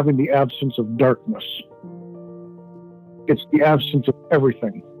even having the absence of darkness? It's the absence of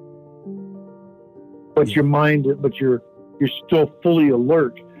everything. But your mind, but you're still fully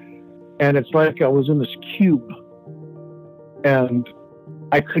alert. And it's like I was in this cube and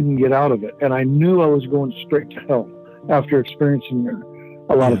I couldn't get out of it. And I knew I was going straight to hell after experiencing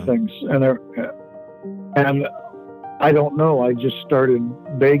a lot of things. And I don't know. I just started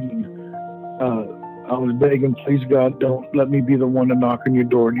begging. I was begging, please God, don't let me be the one to knock on your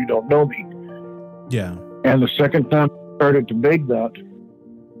door and you don't know me. Yeah. And the second time I started to beg that,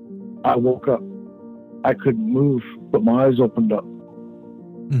 I woke up. I couldn't move, but my eyes opened up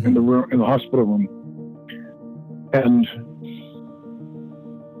in the room, in the hospital room. And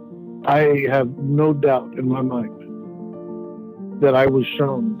I have no doubt in my mind that I was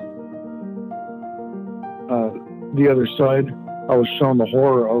shown the other side. I was shown the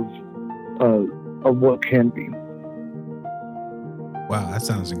horror of what can be. Wow, that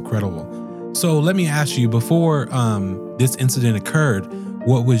sounds incredible. So let me ask you, before this incident occurred,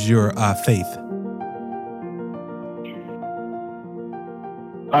 what was your faith?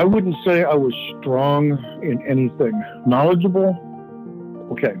 I wouldn't say I was strong in anything. Knowledgeable,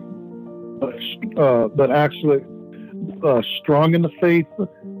 okay, but actually strong in the faith.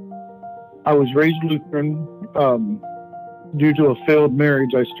 I was raised Lutheran. Due to a failed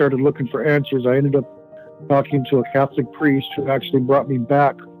marriage, I started looking for answers. I ended up talking to a Catholic priest who actually brought me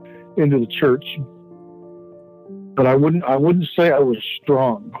back into the church. But I wouldn't say I was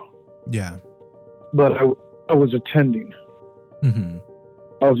strong. Yeah. But I was attending. Mm-hmm.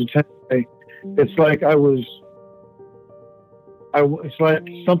 I was attending. It's like it's like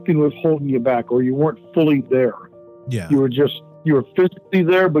something was holding you back, or you weren't fully there. Yeah. You were physically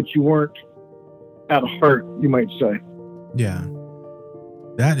there, but you weren't at heart, you might say. Yeah.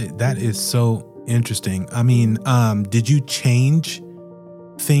 That is so interesting. I mean, did you change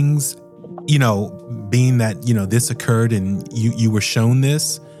things, being that, this occurred and you were shown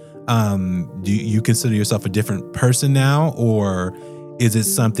this? Do you consider yourself a different person now, or is it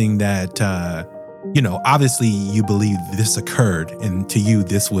something that, obviously you believe this occurred and to you,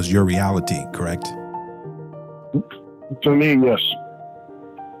 this was your reality, correct? To me, yes.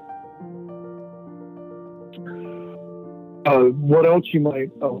 What else you might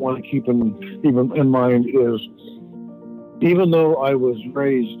want to keep in mind is, even though I was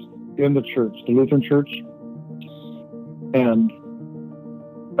raised in the church, the Lutheran church, and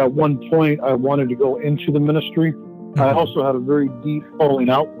at one point I wanted to go into the ministry, I also had a very deep falling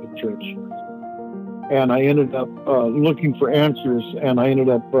out with the church. And I ended up looking for answers, and I ended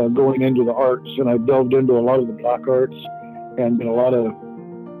up going into the arts, and I delved into a lot of the black arts, and a lot of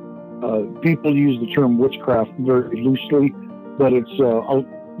people use the term witchcraft very loosely, but it's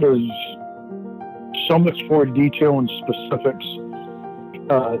there's so much more detail and specifics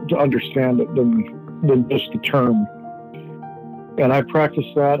to understand it than just the term. And I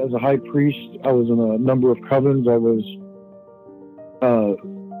practiced that as a high priest. I was in a number of covens. I was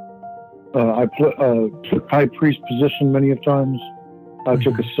I took high priest position many of times. I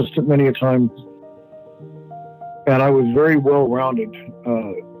took assistant many a time, and I was very well rounded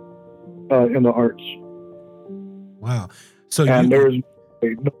in the arts. Wow! So there's no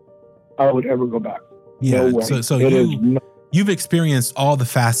way I would ever go back. Yeah. No way. So you've experienced all the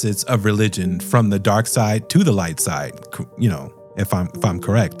facets of religion, from the dark side to the light side. If I'm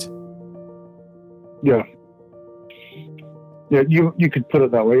correct. Yeah. Yeah. You could put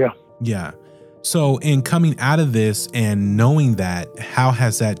it that way. Yeah. Yeah. So in coming out of this and knowing that, how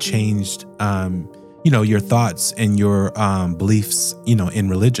has that changed, your thoughts and your beliefs, in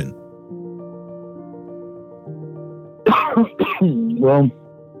religion? Well,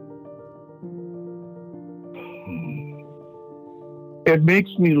 it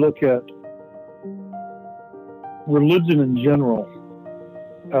makes me look at religion in general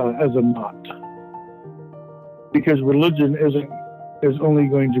as a knot, because religion is only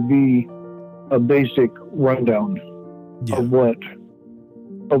going to be a basic rundown of what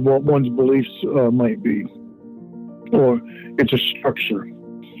one's beliefs might be, or it's a structure.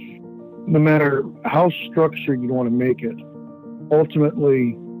 No matter how structured you want to make it,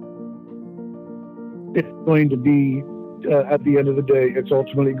 ultimately, it's going to be, at the end of the day, it's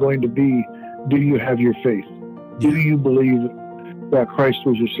ultimately going to be, do you have your faith? Do you believe that Christ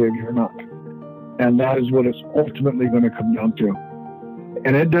was your Savior or not? And that is what it's ultimately going to come down to.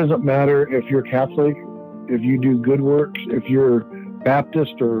 And it doesn't matter if you're Catholic, if you do good works, if you're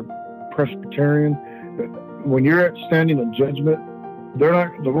Baptist or Presbyterian. When you're standing in judgment,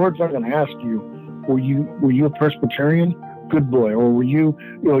 the Lord's not going to ask you, were you a Presbyterian? Good boy. Or were you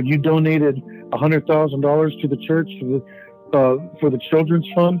donated $100,000 to the church for the children's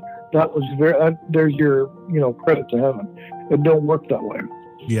fund? That was there's your credit to heaven. It don't work that way.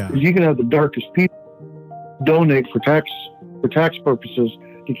 Yeah. Because you can have the darkest people donate for tax purposes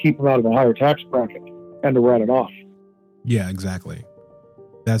to keep them out of a higher tax bracket and to write it off. Yeah, exactly.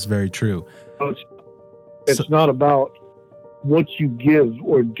 That's very true. So it's not about what you give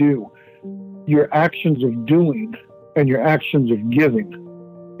or do. Your actions of doing and your actions of giving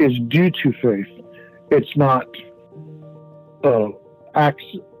is due to faith. It's not acts,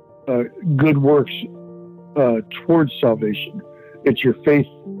 good works towards salvation. It's your faith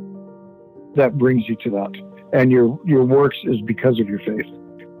that brings you to that, and your works is because of your faith.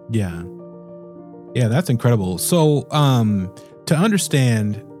 Yeah, that's incredible. So, to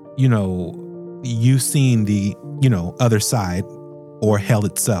understand, you've seen the other side or hell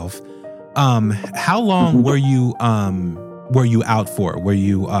itself. How long were you out for? Were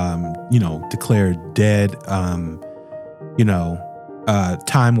you declared dead?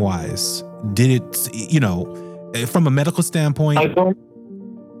 Time wise, did it? From a medical standpoint, I don't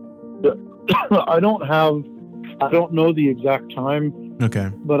know the exact time. Okay,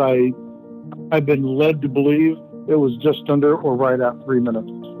 but I've been led to believe it was just under or right at 3 minutes.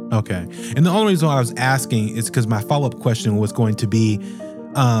 Okay, and the only reason why I was asking is because my follow-up question was going to be,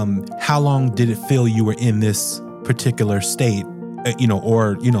 how long did it feel you were in this particular state,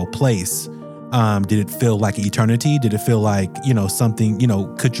 or place? Did it feel like an eternity? Did it feel like, something,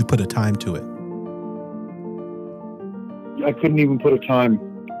 could you put a time to it? I couldn't even put a time.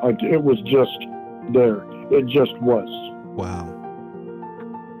 It was just there. It just was. Wow.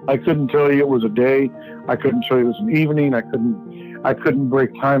 I couldn't tell you it was a day. I couldn't tell you it was an evening. I couldn't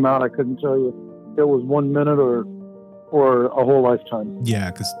break time out. I couldn't tell you it was 1 minute or a whole lifetime.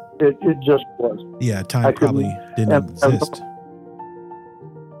 Yeah, because it just was. Yeah, time probably didn't exist.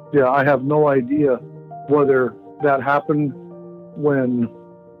 I have no idea whether that happened when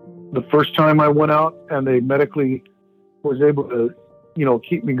the first time I went out and they medically was able to,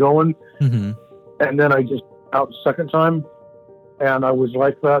 keep me going. Mm-hmm. And then I just out the second time and I was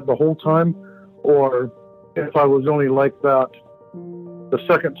like that the whole time, or if I was only like that the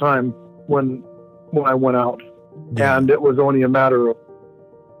second time when I went out. Yeah. And it was only a matter of,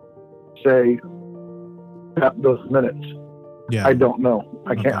 say, those minutes. Yeah. I don't know.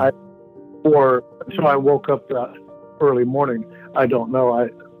 I can't. Or until I woke up that early morning, I don't know.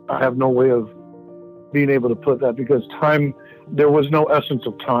 I have no way of being able to put that, because time, there was no essence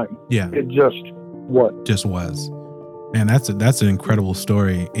of time. Yeah. It just was. Just was. Man, that's an incredible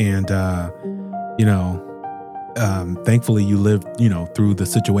story. And, thankfully you lived, through the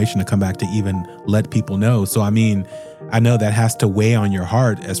situation to come back to even let people know. So, I mean, I know that has to weigh on your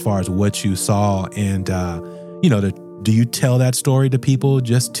heart as far as what you saw. And, do you tell that story to people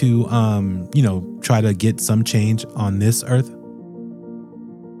just to, try to get some change on this earth?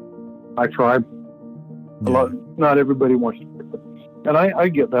 I try. Yeah. Not everybody wants to hear it. And I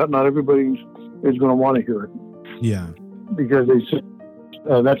get that. Not everybody is going to want to hear it. Yeah. Because they say,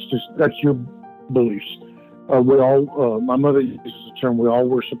 that's your beliefs. We all, my mother uses the term, we all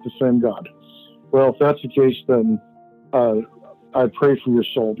worship the same God. Well, if that's the case, then I pray for your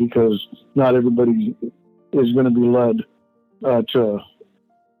soul, because not everybody is going to be led to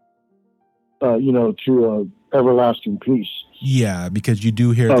everlasting peace. Yeah, because you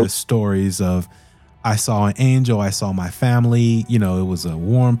do hear the stories of, I saw an angel, I saw my family, it was a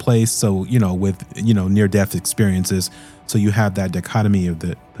warm place. So, with, near-death experiences. So you have that dichotomy of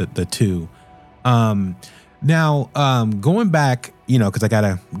the two. Now, going back, because I got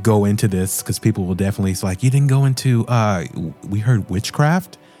to go into this, because people will definitely, it's like, you didn't go into, we heard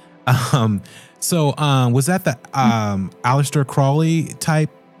witchcraft. So was that the Aleister Crowley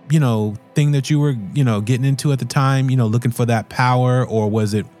type, thing that you were, getting into at the time, looking for that power? Or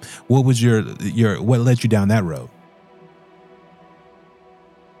was it, what was your what led you down that road?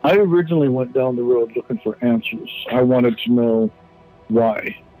 I originally went down the road looking for answers. I wanted to know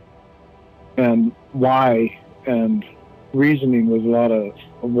why. And reasoning was a lot of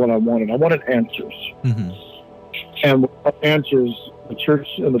what I wanted. I wanted answers. Mm-hmm. And without answers, the church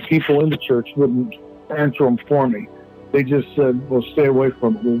and the people in the church wouldn't answer them for me. They just said, well, stay away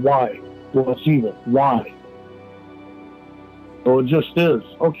from it. Well, why? Well, it's evil. Why? Well, it just is.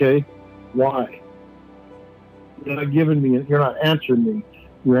 Okay, why? You're not giving me, you're not answering me.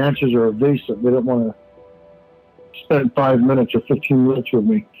 Your answers are evasive. They don't want to spend 5 minutes or 15 minutes with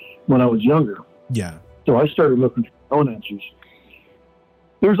me when I was younger. Yeah. So I started looking for my own answers.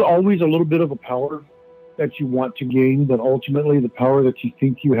 There's always a little bit of a power that you want to gain, but ultimately the power that you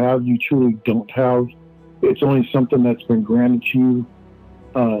think you have, you truly don't have. It's only something that's been granted to you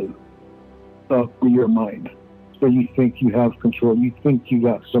for your mind. So you think you have control. You think you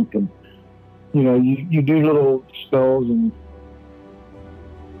got something. You know, you do little spells and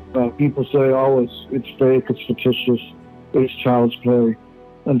people say, oh, it's fake, it's fictitious, it's child's play,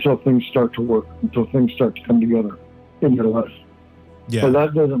 until things start to work, until things start to come together in your life. Yeah. So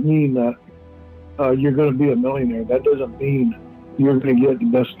that doesn't mean that you're going to be a millionaire. That doesn't mean you're going to get the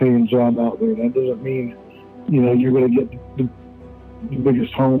best paying job out there. That doesn't mean, you know, you're going to get the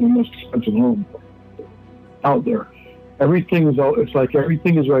biggest home and most expensive home out there. Everything is it's like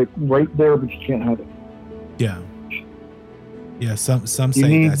everything is right there, but you can't have it. Yeah. Yeah, some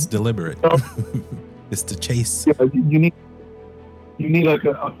say that's deliberate. It's to chase. Yeah, you need like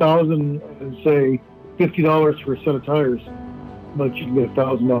 $1,000 and say $50 for a set of tires, but you can get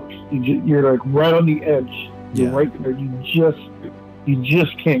 $1,000. You're like right on the edge. You're right there. You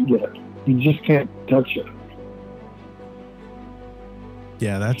just can't get it. You just can't touch it.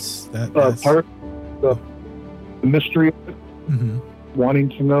 Yeah, that's part of the mystery of it. Mm-hmm. Wanting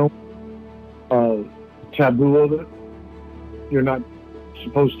to know, taboo of it. You're not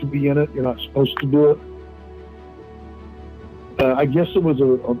supposed to be in it. You're not supposed to do it. I guess it was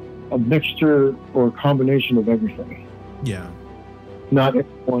a mixture or a combination of everything. Yeah. Not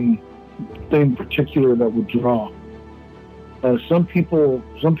one thing particular that would draw. Some people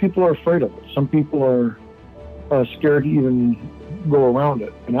are afraid of it. Some people are scared to even go around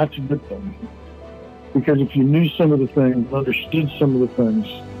it, and that's a good thing. Because if you knew some of the things, understood some of the things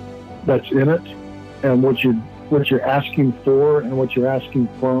that's in it, and what you're asking for and what you're asking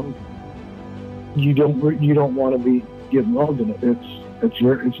from, you don't want to be getting involved in it.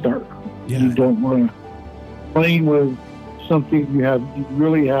 It's dark. Yeah. You don't want to play with something you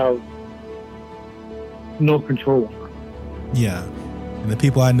really have no control over. Yeah, and the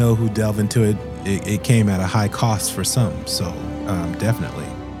people I know who delve into it, it came at a high cost for some. So definitely.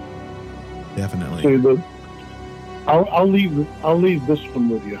 So I'll leave this one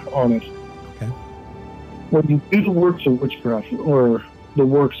with you, honest. Okay. When you do the works of witchcraft or the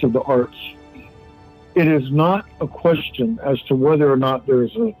works of the arts, it is not a question as to whether or not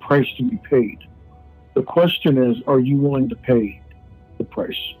there's a price to be paid. The question is, are you willing to pay the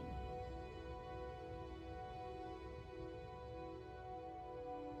price?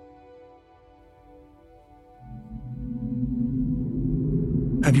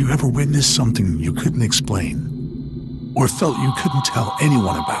 Have you ever witnessed something you couldn't explain or felt you couldn't tell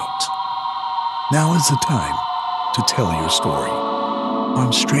anyone about? Now is the time to tell your story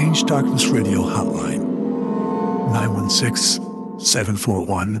on Strange Darkness Radio Hotline,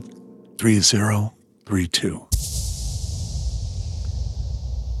 916-741-3032.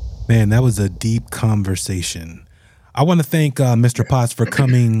 Man, that was a deep conversation. I want to thank Mr. Potts for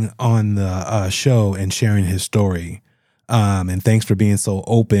coming on the show and sharing his story. And thanks for being so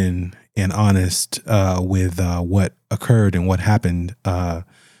open and honest with what occurred and what happened, to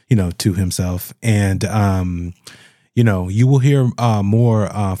himself. And, you will hear more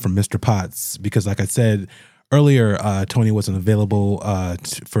from Mr. Potts because, like I said earlier, Tony wasn't available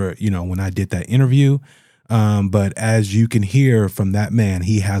for when I did that interview. But as you can hear from that man,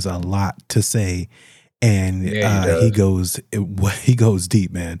 he has a lot to say. And he goes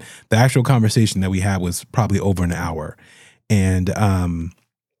deep, man. The actual conversation that we had was probably over an hour. And I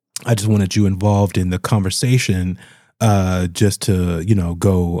just wanted you involved in the conversation just to,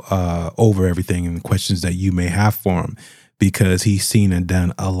 go over everything and questions that you may have for him because he's seen and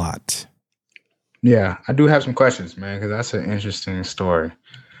done a lot. Yeah, I do have some questions, man, because that's an interesting story.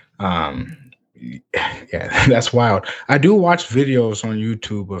 Yeah, that's wild. I do watch videos on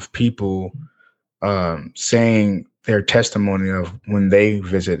YouTube of people saying their testimony of when they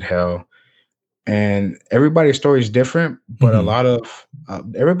visit hell. And everybody's story is different, but a lot of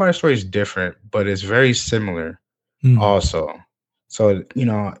everybody's story is different, but it's very similar also. So,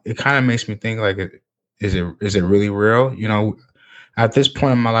 it kind of makes me think like, is it really real? at this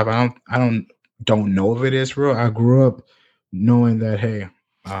point in my life, I don't know if it is real. I grew up knowing that, hey,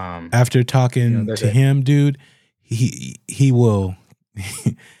 after talking to him, dude, he will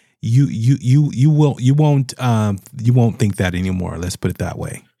you won't think that anymore. Let's put it that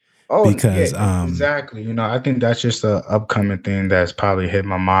way. Oh, because yeah, exactly. You know, I think that's just an upcoming thing that's probably hit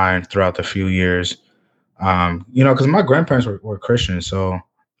my mind throughout the few years. You know, because my grandparents were Christians, so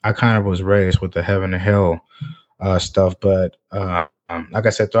I kind of was raised with the heaven and hell stuff. But like I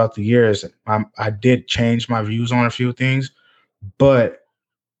said, throughout the years, I did change my views on a few things. But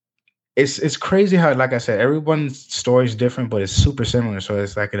it's crazy how, like I said, everyone's story is different, but it's super similar. So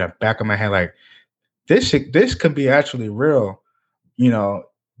it's like in the back of my head, like this could be actually real, you know.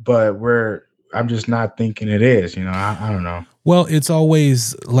 But I'm just not thinking it is, you know. I don't know. Well, it's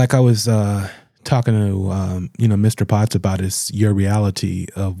always like I was talking to you know, Mr. Potts about, is your reality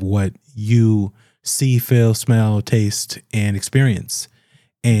of what you see, feel, smell, taste, and experience,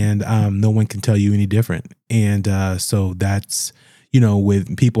 and no one can tell you any different. And so that's, you know,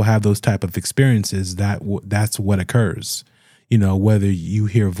 when people have those type of experiences, that's what occurs. You know, whether you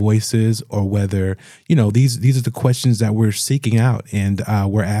hear voices or whether, you know, these are the questions that we're seeking out, and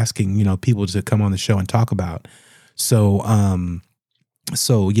we're asking, you know, people to come on the show and talk about. So,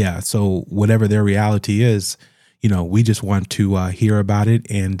 so whatever their reality is, you know, we just want to hear about it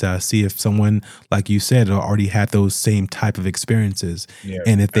and see if someone, like you said, already had those same type of experiences. Yeah,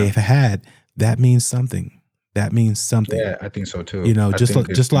 and if they've had, that means something. That means something. Yeah, I think so too. You know,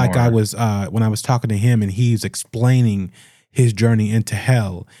 just like I was when I was talking to him, and he's explaining his journey into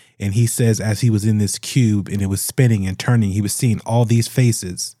hell. And he says, as he was in this cube and it was spinning and turning, he was seeing all these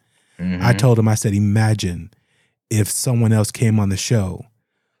faces. Mm-hmm. I told him, I said, imagine if someone else came on the show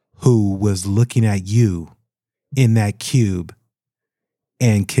who was looking at you in that cube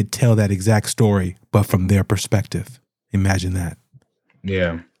and could tell that exact story, but from their perspective. Imagine that.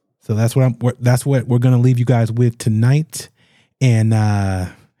 Yeah. So that's what we're going to leave you guys with tonight. And,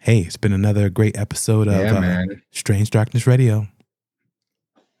 hey, it's been another great episode of Strange Darkness Radio.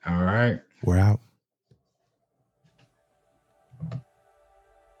 All right. We're out.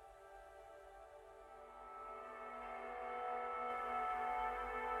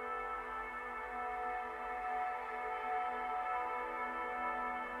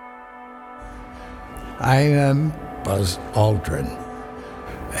 I am Buzz Aldrin,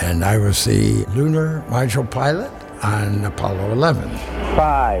 and I was the lunar module pilot on Apollo 11.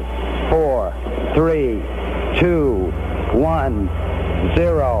 5, 4, 3, 2, 1,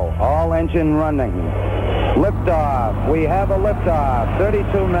 0. All engine running. Liftoff. We have a liftoff.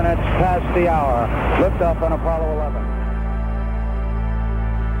 32 minutes past the hour. Liftoff on Apollo 11.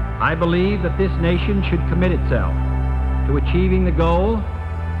 I believe that this nation should commit itself to achieving the goal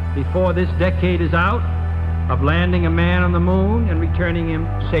before this decade is out of landing a man on the moon and returning him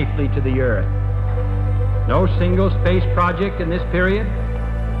safely to the earth. No single space project in this period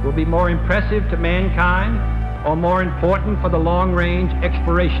will be more impressive to mankind or more important for the long-range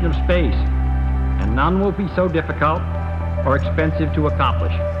exploration of space, and none will be so difficult or expensive to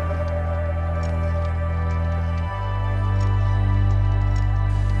accomplish.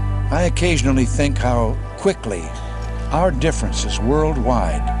 I occasionally think how quickly our differences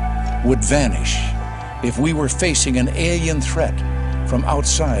worldwide would vanish if we were facing an alien threat from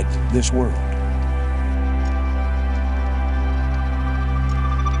outside this world.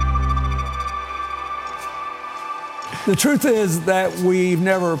 The truth is that we've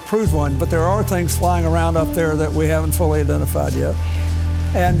never proved one, but there are things flying around up there that we haven't fully identified yet.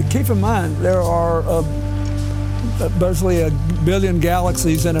 And keep in mind, there are basically 1 billion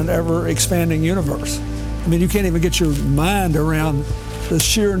galaxies in an ever-expanding universe. I mean, you can't even get your mind around the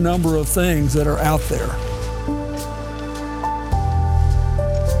sheer number of things that are out there.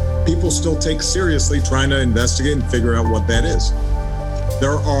 People still take seriously trying to investigate and figure out what that is.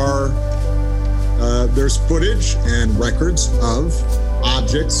 There's footage and records of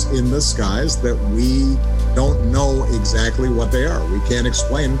objects in the skies that we don't know exactly what they are. We can't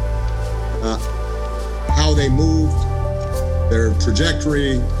explain how they moved, their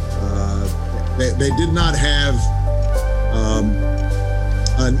trajectory. They did not have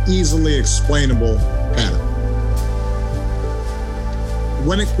an easily explainable pattern.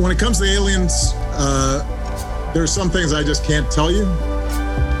 When it comes to aliens, there's some things I just can't tell you.